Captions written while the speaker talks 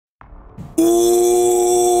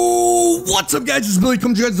Ooh, what's up guys, it's Billy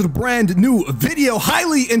coming to you guys with a brand new video,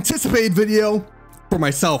 highly anticipated video for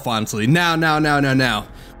myself, honestly. Now.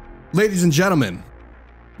 Ladies and gentlemen,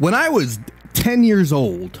 when I was 10 years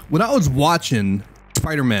old, when I was watching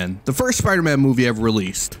Spider-Man, the first Spider-Man movie ever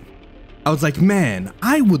released, I was like, man,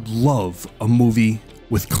 I would love a movie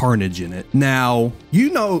with Carnage in it. Now,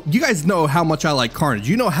 you guys know how much I like Carnage.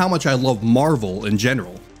 You know how much I love Marvel in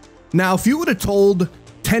general. Now, if you would have told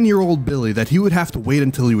 10-year-old Billy that he would have to wait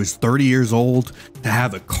until he was 30 years old to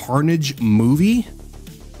have a Carnage movie,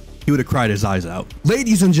 he would have cried his eyes out.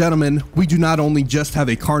 Ladies and gentlemen, we do not only just have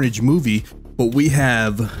a Carnage movie, but we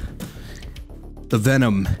have the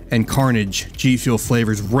Venom and Carnage G Fuel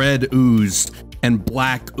flavors, red ooze and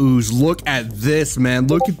black ooze. Look at this, man.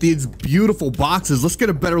 Look at these beautiful boxes. Let's get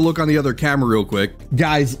a better look on the other camera real quick.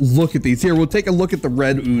 Guys, look at these. Here, we'll take a look at the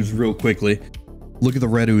red ooze real quickly. Look at the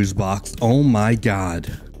red ooze box. Oh my God.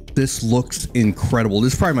 This looks incredible.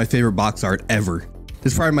 This is probably my favorite box art ever.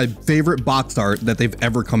 This is probably my favorite box art that they've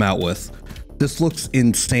ever come out with. This looks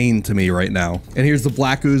insane to me right now. And here's the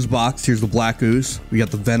black ooze box. Here's the black ooze. We got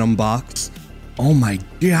the Venom box. Oh my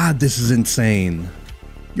God, this is insane.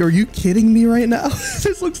 Yo, are you kidding me right now?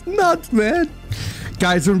 This looks nuts, man.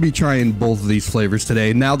 Guys, we're gonna be trying both of these flavors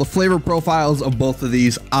today. Now, the flavor profiles of both of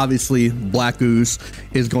these, obviously, black ooze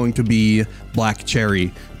is going to be black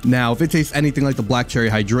cherry. Now, if it tastes anything like the black cherry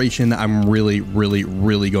hydration, I'm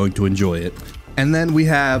really going to enjoy it. And then we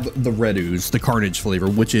have the red ooze, the Carnage flavor,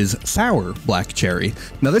 which is sour black cherry.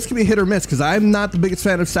 Now, this can be hit or miss because I'm not the biggest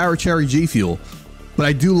fan of sour cherry G Fuel, but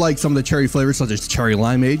I do like some of the cherry flavors such as cherry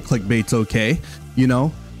limeade. Clickbait's okay, you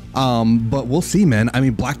know. But we'll see, man. I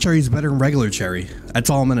mean, black cherry is better than regular cherry. That's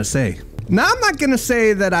all I'm gonna say. Now, I'm not gonna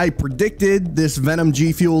say that I predicted this Venom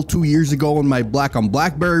G Fuel 2 years ago in my Black on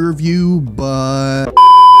Blackberry review, but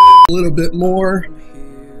a little bit more.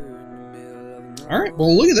 All right,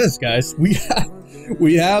 well, look at this, guys.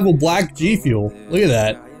 We have a black G Fuel. Look at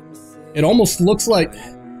that. It almost looks like,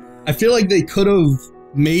 I feel like they could have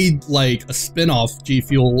made like a spin-off G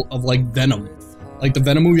Fuel of like Venom. Like the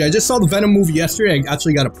Venom movie. I just saw the Venom movie yesterday. I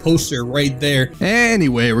actually got a poster right there.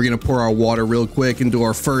 Anyway, we're gonna pour our water real quick into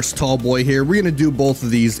our first tall boy here. We're gonna do both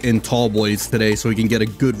of these in tall boys today so we can get a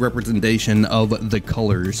good representation of the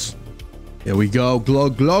colors. Here we go.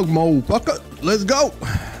 Glug glug mo bucket. Let's go.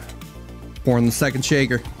 Pouring the second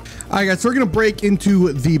shaker. All right, guys, so we're gonna break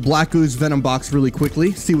into the black ooze Venom box really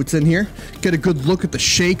quickly. See what's in here. Get a good look at the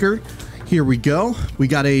shaker. Here we go. We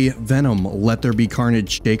got a Venom Let There Be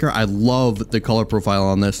Carnage shaker. I love the color profile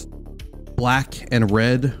on this. Black and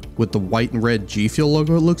red with the white and red G Fuel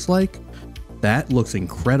logo, it looks like. That looks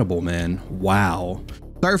incredible, man. Wow.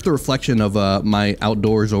 Sorry if the reflection of my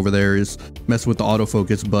outdoors over there is messing with the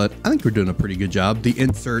autofocus, but I think we're doing a pretty good job. The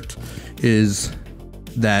insert is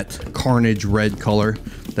that Carnage red color.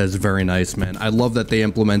 That's very nice, man. I love that they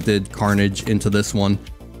implemented Carnage into this one.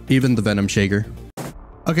 Even the Venom shaker.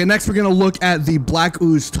 Okay, next we're gonna look at the black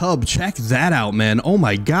ooze tub. Check that out, man. Oh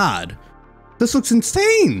my God, this looks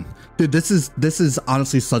insane, dude. This is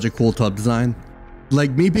honestly such a cool tub design.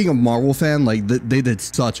 Like, me being a Marvel fan, like they did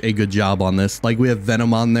such a good job on this. Like, we have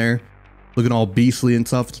Venom on there, looking all beastly and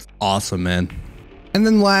stuff. It's awesome, man. And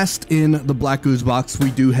then last in the black ooze box,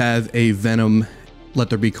 we do have a Venom Let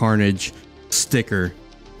There Be Carnage sticker.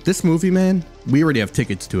 This movie, man, we already have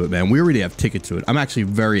tickets to it, man. We already have tickets to it. I'm actually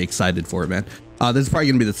very excited for it, man. This is probably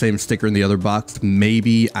going to be the same sticker in the other box.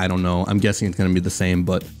 Maybe. I don't know. I'm guessing it's going to be the same,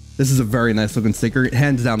 but this is a very nice looking sticker.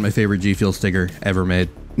 Hands down my favorite G Fuel sticker ever made.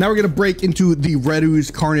 Now we're going to break into the red ooze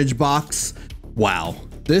Carnage box. Wow.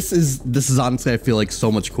 This is honestly, I feel like,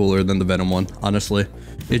 so much cooler than the Venom one, honestly.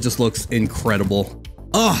 It just looks incredible.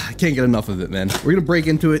 Oh, I can't get enough of it, man. We're going to break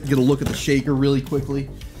into it, get a look at the shaker really quickly.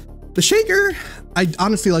 The shaker, I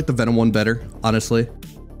honestly like the Venom one better, honestly.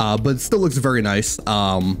 But it still looks very nice.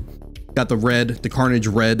 Got the red, the Carnage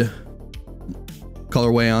red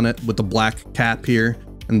colorway on it with the black cap here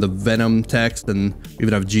and the Venom text, and we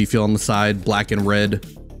even have G Fuel on the side, black and red.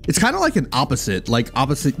 It's kind of like an opposite.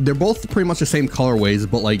 They're both pretty much the same colorways,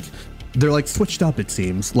 but like they're like switched up, it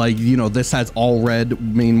seems. Like, you know, this has all red,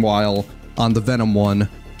 meanwhile on the Venom one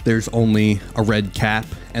there's only a red cap,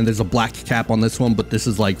 and there's a black cap on this one, but this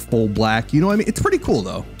is like full black. You know what I mean? It's pretty cool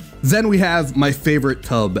though. Then we have my favorite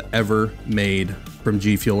tub ever made from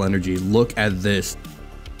G Fuel Energy. Look at this.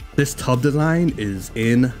 This tub design is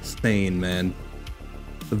insane, man.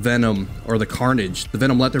 The Venom, or the Carnage. The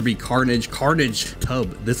Venom Let There Be Carnage tub.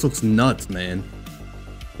 This looks nuts, man.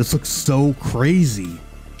 This looks so crazy.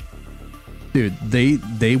 Dude,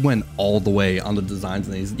 they went all the way on the designs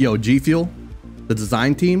of these. Yo, G Fuel, the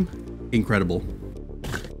design team, incredible.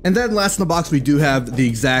 And then last in the box, we do have the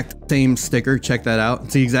exact same sticker. Check that out.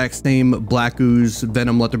 It's the exact same Black Ooze,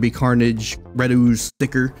 Venom, Let There Be Carnage, Red Ooze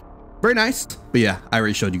sticker. Very nice. But yeah, I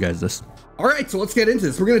already showed you guys this. All right, so let's get into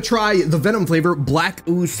this. We're gonna try the Venom flavor Black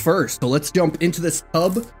Ooze first. So let's jump into this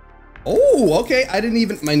tub. Oh, okay. I didn't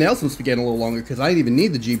even, my nails must be getting a little longer because I didn't even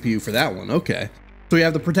need the GPU for that one. Okay. So we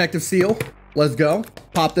have the protective seal. Let's go.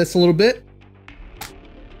 Pop this a little bit.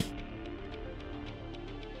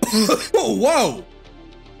 Oh, whoa.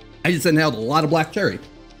 I just inhaled a lot of black cherry.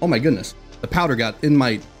 Oh my goodness. The powder got in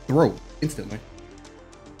my throat instantly.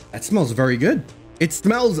 That smells very good. It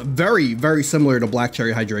smells very, very similar to black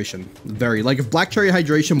cherry hydration. Very, like if black cherry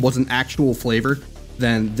hydration was an actual flavor,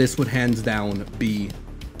 then this would hands down be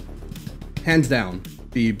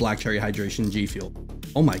black cherry hydration G Fuel.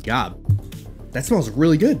 Oh my God. That smells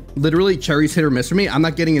really good. Literally, cherry's hit or miss for me. I'm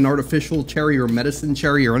not getting an artificial cherry or medicine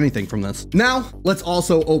cherry or anything from this. Now, let's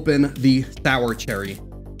also open the sour cherry,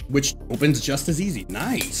 which opens just as easy.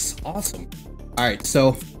 Nice, awesome. All right,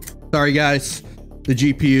 so sorry guys, the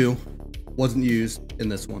GPU wasn't used in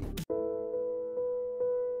this one.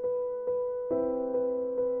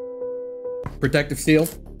 Protective seal.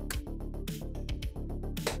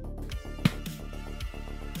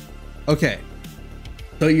 Okay,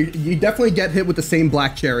 so you definitely get hit with the same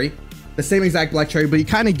black cherry, the same exact black cherry, but you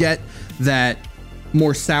kind of get that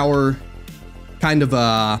more sour, kind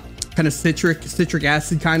of citric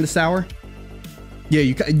acid kind of sour. Yeah,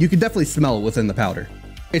 you can definitely smell it within the powder.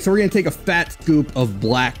 Okay, so we're gonna take a fat scoop of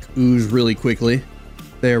Black Ooze really quickly.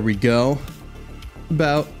 There we go.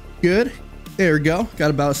 About good. There we go. Got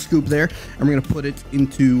about a scoop there, and we're gonna put it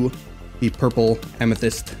into the purple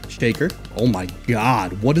amethyst shaker. Oh my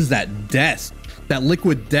God, what is that death? That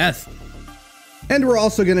liquid death. And we're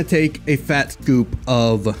also gonna take a fat scoop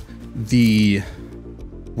of the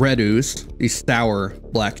Red Ooze, the sour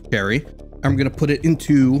black cherry. I'm gonna put it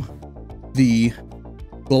into the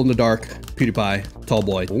glow in the dark PewDiePie tall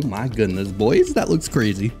boy. Oh my goodness, boys, that looks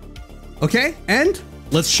crazy. Okay, and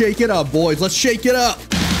let's shake it up, boys. Let's shake it up.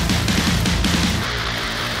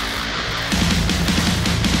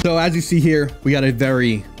 So as you see here, we got a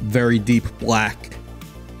very, very deep black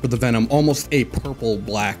for the Venom, almost a purple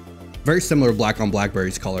black, very similar black on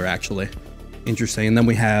Blackberry's color, actually. Interesting. And then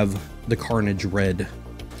we have the Carnage Red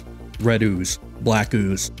Ooze, Black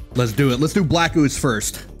Ooze. Let's do it. Let's do Black Ooze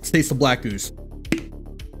first. Let's taste the Black Ooze.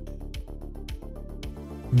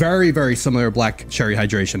 Very, very similar black cherry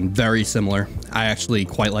hydration. Very similar. I actually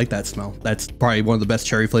quite like that smell. That's probably one of the best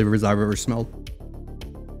cherry flavors I've ever smelled.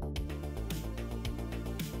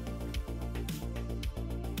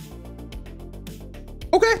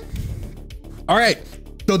 Okay. All right.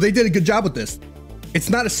 So they did a good job with this. It's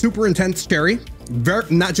not a super intense cherry.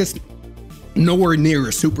 Not just nowhere near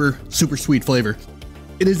a super sweet flavor.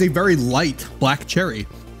 It is a very light black cherry.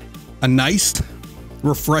 A nice,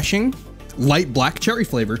 refreshing, light black cherry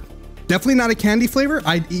flavor. Definitely not a candy flavor.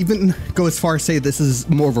 I'd even go as far as say this is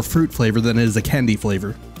more of a fruit flavor than it is a candy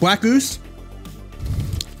flavor. Black Ooze,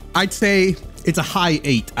 I'd say it's a high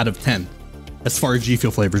 8 out of 10 as far as G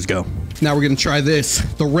Fuel flavors go. Now we're gonna try this,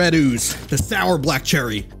 the Red Ooze, the sour black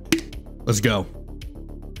cherry. Let's go.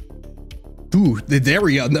 Ooh, there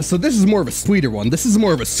we go. So this is more of a sweeter one. This is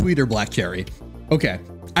more of a sweeter black cherry. Okay,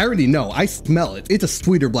 I already know. I smell it. It's a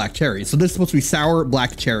sweeter black cherry. So this is supposed to be sour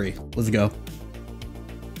black cherry. Let's go.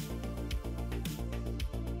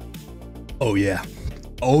 Oh yeah.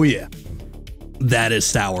 Oh yeah. That is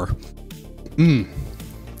sour.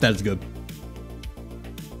 That is good.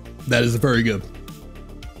 That is very good.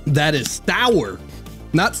 That is sour.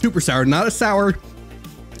 Not super sour. Not as sour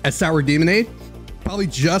as Sour Demonade. Probably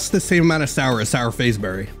just the same amount of sour as Sour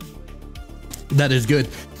Phaseberry. That is good.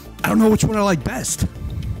 I don't know which one I like best.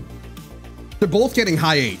 They're both getting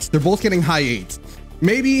high 8s. They're both getting high 8s.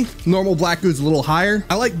 Maybe normal Black Ooze a little higher.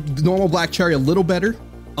 I like normal black cherry a little better,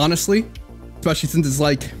 honestly. Especially since it's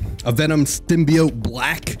like a Venom symbiote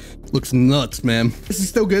black. Looks nuts, man. This is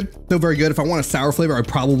still good, still very good. If I want a sour flavor, I'd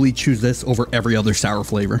probably choose this over every other sour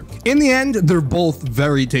flavor. In the end, they're both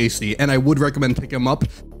very tasty, and I would recommend picking them up.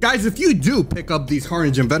 Guys, if you do pick up these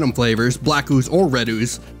Carnage and Venom flavors, Black Ooze or Red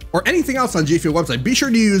Ooze, or anything else on G Fuel website, be sure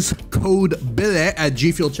to use code BILLEH at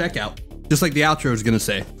G Fuel checkout. Just like the outro is gonna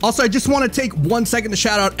say. Also, I just want to take 1 second to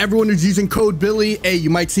shout out everyone who's using code BILLEH. Hey, you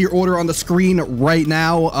might see your order on the screen right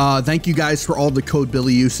now. Thank you guys for all the code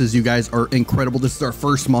BILLEH uses. You guys are incredible. This is our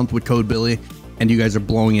first month with code BILLEH, and you guys are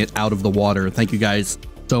blowing it out of the water. Thank you guys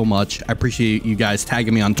so much. I appreciate you guys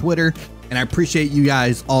tagging me on Twitter, and I appreciate you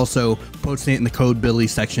guys also posting it in the code BILLEH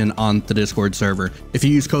section on the Discord server. If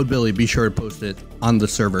you use code BILLEH, be sure to post it on the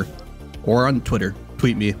server or on Twitter.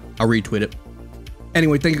 Tweet me. I'll retweet it.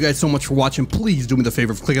 Anyway, thank you guys so much for watching. Please do me the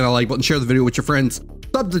favor of clicking on the like button, share the video with your friends,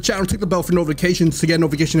 sub to the channel, click the bell for notifications to get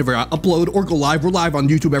notification if I upload or go live. We're live on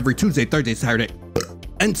YouTube every Tuesday, Thursday, Saturday,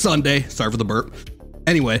 and Sunday. Sorry for the burp.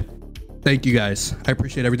 Anyway, thank you guys. I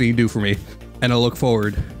appreciate everything you do for me, and I look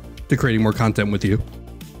forward to creating more content with you.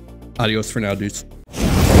 Adios for now, dudes.